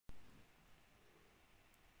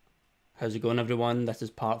How's it going, everyone? This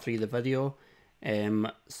is part 3 of the video.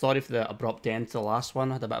 Sorry for the abrupt end to the last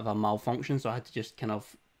one. I had a bit of a malfunction, so I had to just kind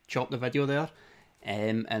of chop the video there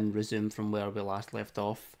and resume from where we last left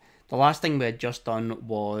off. The last thing we had just done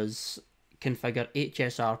was configure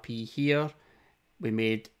HSRP here. We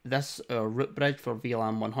made this our root bridge for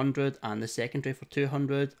VLAN 100 and the secondary for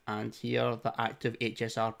 200, and here the active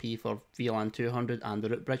HSRP for VLAN 200 and the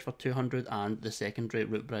root bridge for 200 and the secondary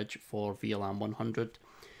root bridge for VLAN 100.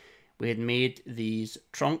 We had made these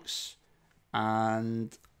trunks,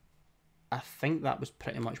 and I think that was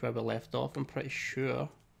pretty much where we left off, I'm pretty sure.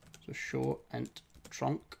 So show int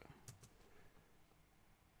trunk.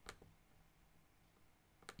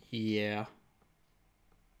 Yeah.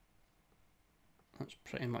 That's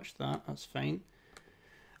pretty much that, that's fine.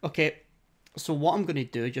 Okay, so what I'm going to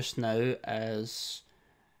do just now is,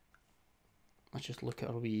 let's just look at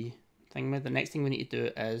our wee thing. The next thing we need to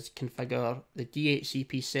do is configure the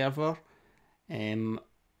DHCP server and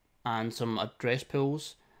some address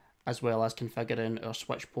pools, as well as configuring our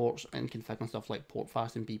switch ports and configuring stuff like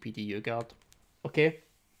portfast and BPD UGuard. Okay,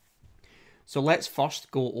 so let's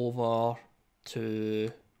first go over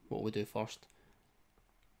to what we do first.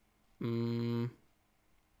 We'll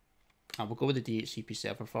go with the DHCP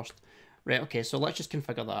server first. Right, okay, so let's just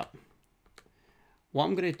configure that. What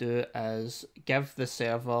I'm going to do is give the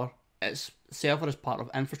server, its server is part of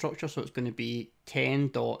infrastructure, so it's going to be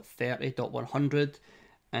 10.30.100,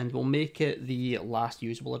 and we'll make it the last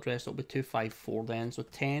usable address. It'll be 254 then, so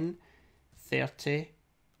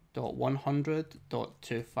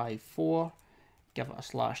 10.30.100.254, give it a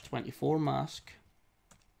 /24 mask,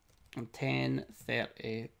 and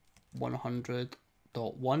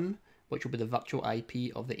 10.30.100.1, which will be the virtual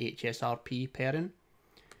IP of the HSRP pairing.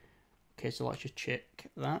 Okay, so let's just check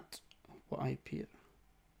that. What IP? We've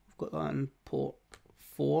got that in port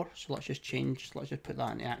 4, so let's just put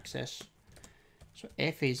that into access. So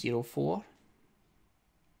FA04,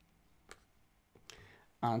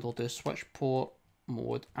 and we'll do switch port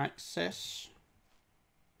mode access,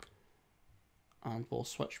 and we'll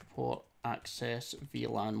switch port access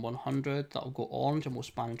VLAN 100. That'll go orange, and we'll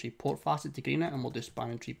spanning tree port facet to green it, and we'll do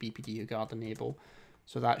spanning tree BPD UGuard enable.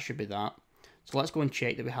 So that should be that. So let's go and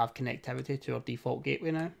check that we have connectivity to our default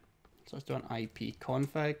gateway now. So let's do an IP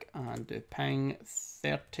config and do ping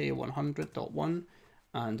 30.100.1,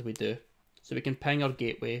 and we do. So we can ping our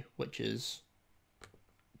gateway, which is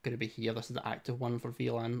going to be here. This is the active one for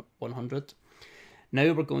VLAN 100.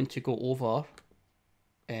 Now we're going to go over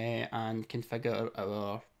and configure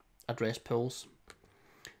our address pools.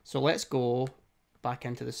 So let's go back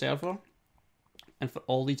into the server, and for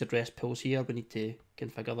all these address pools here, we need to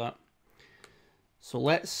configure that. So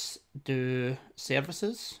let's do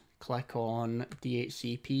services, click on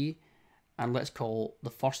DHCP, and let's call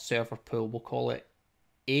the first server pool, we'll call it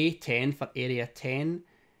A10 for area 10,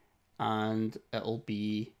 and it'll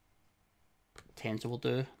be 10, so we'll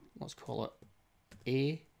do, let's call it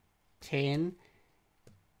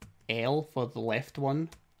A10L for the left one,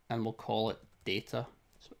 and we'll call it data.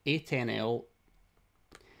 So A10L,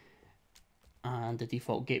 and the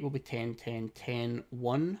default gate will be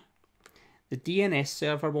 10.10.10.1. The DNS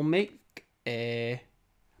server, we'll make this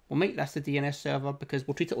the DNS server because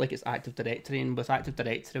we'll treat it like it's Active Directory, and with Active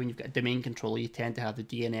Directory, when you've got a domain controller, you tend to have the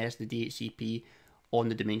DNS, the DHCP on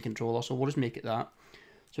the domain controller, so we'll just make it that.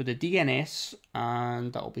 So the DNS,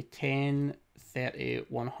 and that'll be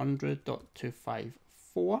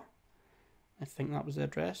 10.30.100.254. I think that was the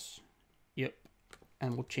address. Yep.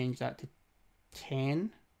 And we'll change that to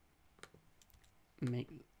 10.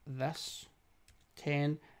 Make this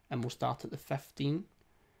 10. And we'll start at the 15.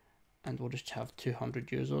 And we'll just have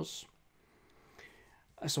 200 users.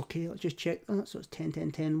 That's okay. Let's just check that. So it's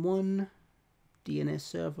 10.10.10.1. DNS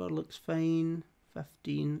server looks fine.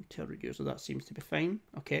 15, 200 users. That seems to be fine.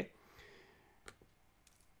 Okay.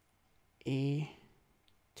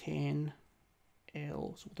 A10. So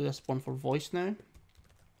we'll do this one for voice now,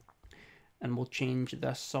 and we'll change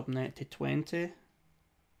this subnet to 20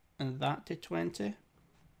 and that to 20, and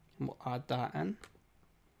we'll add that in,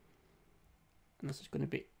 and this is going to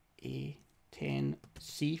be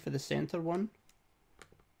A10C for the center one,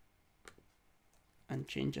 and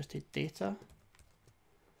change this to data.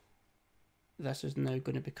 This is now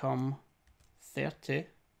going to become 30,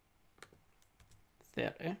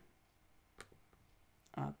 add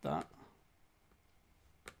that.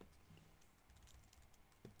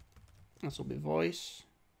 This will be voice.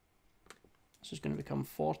 This is going to become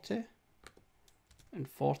 40 and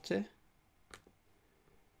 40.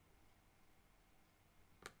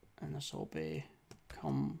 And this will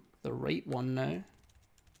become the right one now,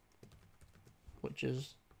 which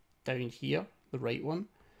is down here, the right one.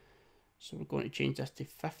 So we're going to change this to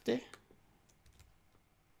 50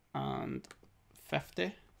 and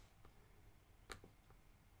 50,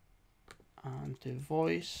 and to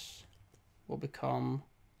voice will become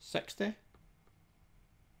 60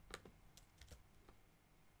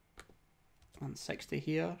 and 60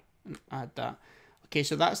 here, and add that. Okay,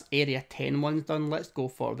 so that's area 10 ones done. Let's go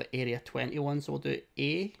for the area 20 one. So we'll do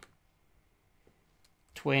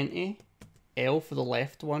A20, L for the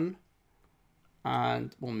left one,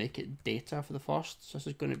 and we'll make it data for the first. So this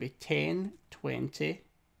is going to be 10, 20,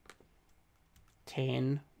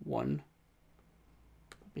 10, 1.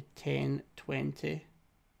 It'll be 10, 20,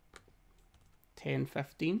 10,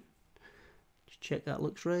 15. Just check that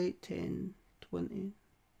looks right. 10, 20.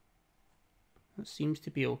 That seems to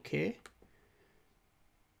be okay.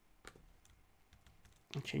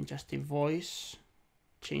 I'll change this to voice.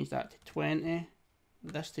 Change that to 20.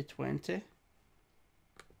 This to 20.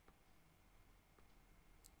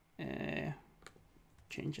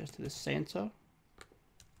 Change this to the center.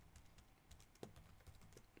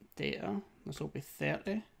 Data. This will be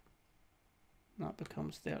 30. That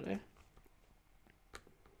becomes 30.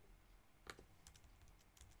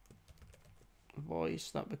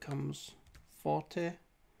 Voice, that becomes 40.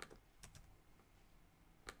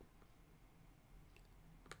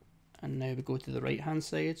 And now we go to the right hand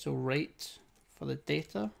side. So right for the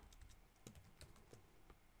data.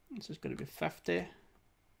 This is going to be 50.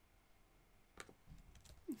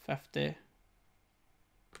 50.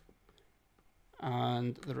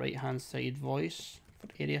 And the right hand side voice for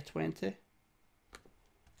area 20.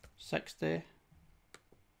 60.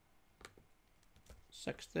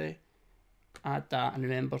 60. Add that and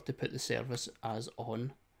remember to put the service as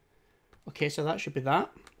on. Okay, so that should be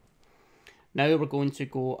that. Now we're going to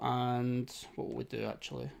go and what will we do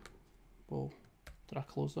actually? Well, did I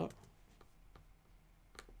close that?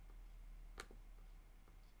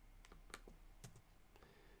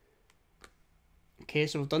 Okay,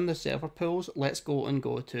 so we've done the server pools. Let's go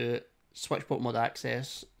to switchport mode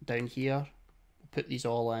access down here. Put these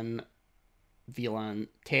all in VLAN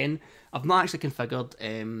 10. I've not actually configured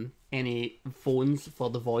any phones for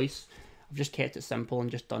the voice. I've just kept it simple and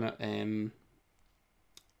just done it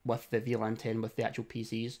with the VLAN 10 with the actual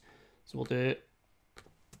PCs. So we'll do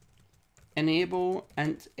enable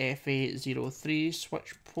int FA03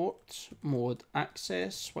 switch port mode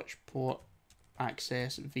access, switch port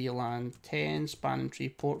access VLAN 10 spanning tree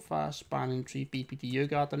port fast, spanning tree BPDU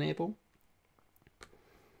guard enable.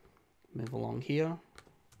 Move along here.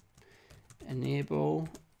 Enable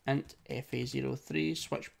int FA03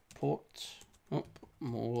 switch port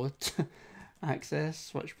mode access,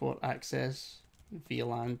 switch port access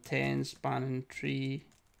VLAN 10 spanning tree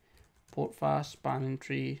port fast, spanning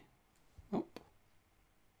tree. Is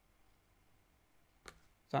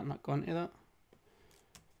that not gone to that?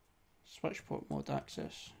 Switch port mode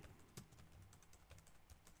access.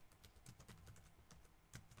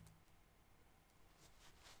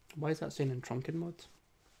 Why is that saying in trunking mode?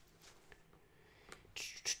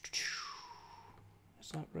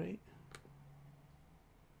 Is that right?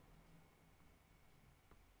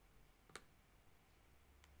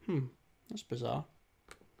 That's bizarre.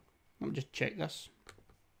 Let me just check this.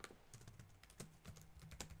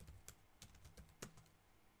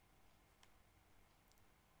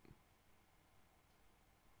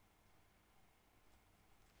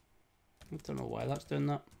 I don't know why that's doing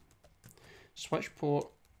that. Switch port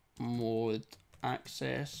mode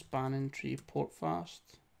access spanning tree port fast.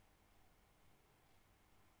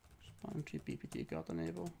 Spanning tree BPD guard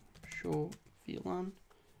enable. Show VLAN.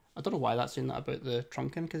 I don't know why that's saying that about the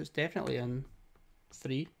trunking because it's definitely in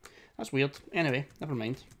 3. That's weird. Anyway, never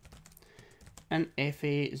mind. In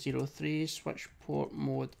FA03 switch port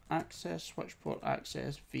mode access, switch port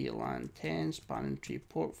access VLAN 10 spanning tree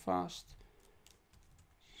port fast.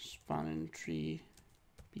 Spanning tree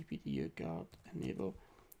BPDU guard enable.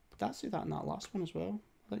 Did that say that in that last one as well?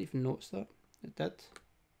 I didn't even notice that. It did.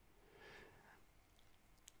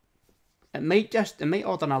 It might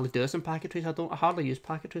ordinarily do this in packet trace. I hardly use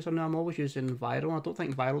packet tracer now. I'm always using Viral. I don't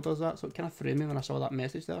think Viral does that, so it kind of threw me when I saw that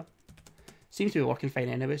message there. Seems to be working fine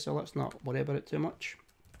anyway, so let's not worry about it too much.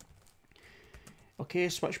 Okay,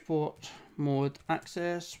 switch port mode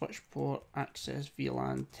access, switch port access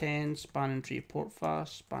VLAN 10, spanning tree port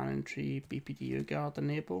fast, spanning tree BPDU guard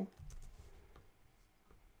enable.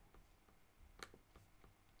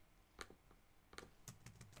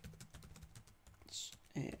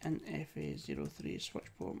 In FA03 switch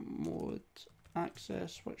port mode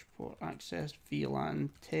access, switch port access VLAN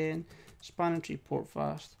 10, spanning tree port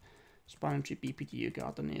fast, spanning tree BPDU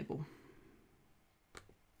guard enable.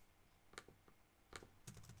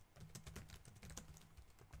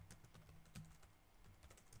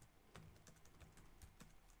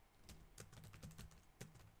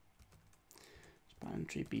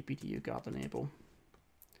 country BPDU guard enable.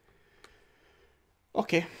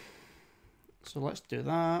 Okay, so let's do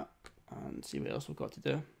that and see what else we've got to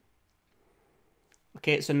do.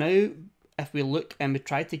 Okay, so now if we look and we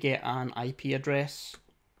try to get an IP address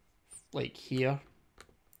like here,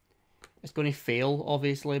 it's going to fail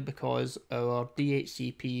obviously because our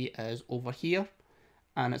DHCP is over here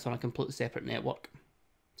and it's on a completely separate network.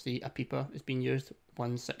 See, a PIPA is being used,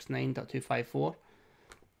 169.254.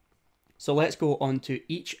 So let's go onto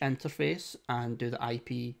each interface and do the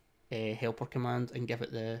IP helper command and give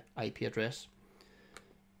it the IP address.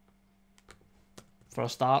 For a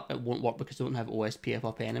start, it won't work because we don't have OSPF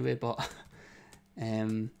up anyway, but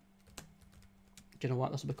do you know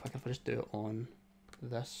what? This will be quicker if I just do it on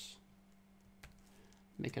this.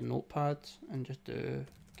 Make a notepad and just do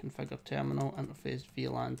configure terminal interface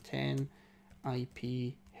VLAN 10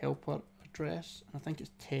 IP helper address. And I think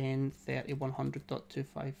it's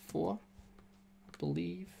 10.30.100.254, I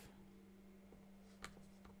believe.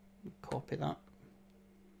 Copy that.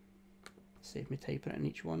 Save me typing it in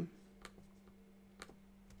each one.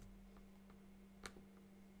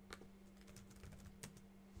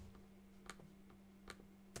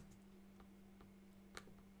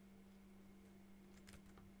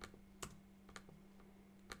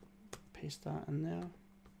 Paste that in there.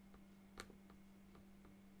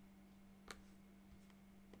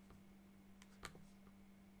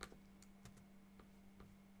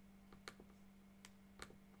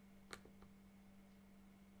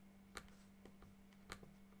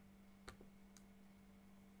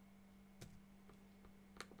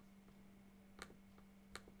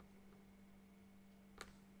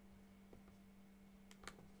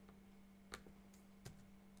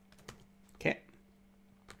 Okay.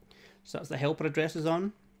 So that's the helper addresses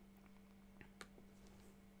on.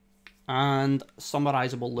 And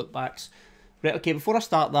summarizable loopbacks. Right, okay, before I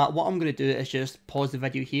start that, what I'm going to do is just pause the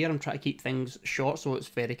video here and try to keep things short so it's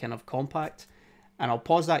very kind of compact. And I'll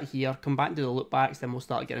pause that here, come back to the loopbacks, then we'll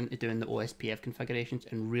start getting into doing the OSPF configurations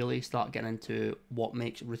and really start getting into what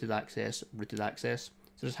makes rooted access rooted access.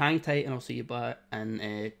 So just hang tight and I'll see you back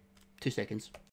in 2 seconds.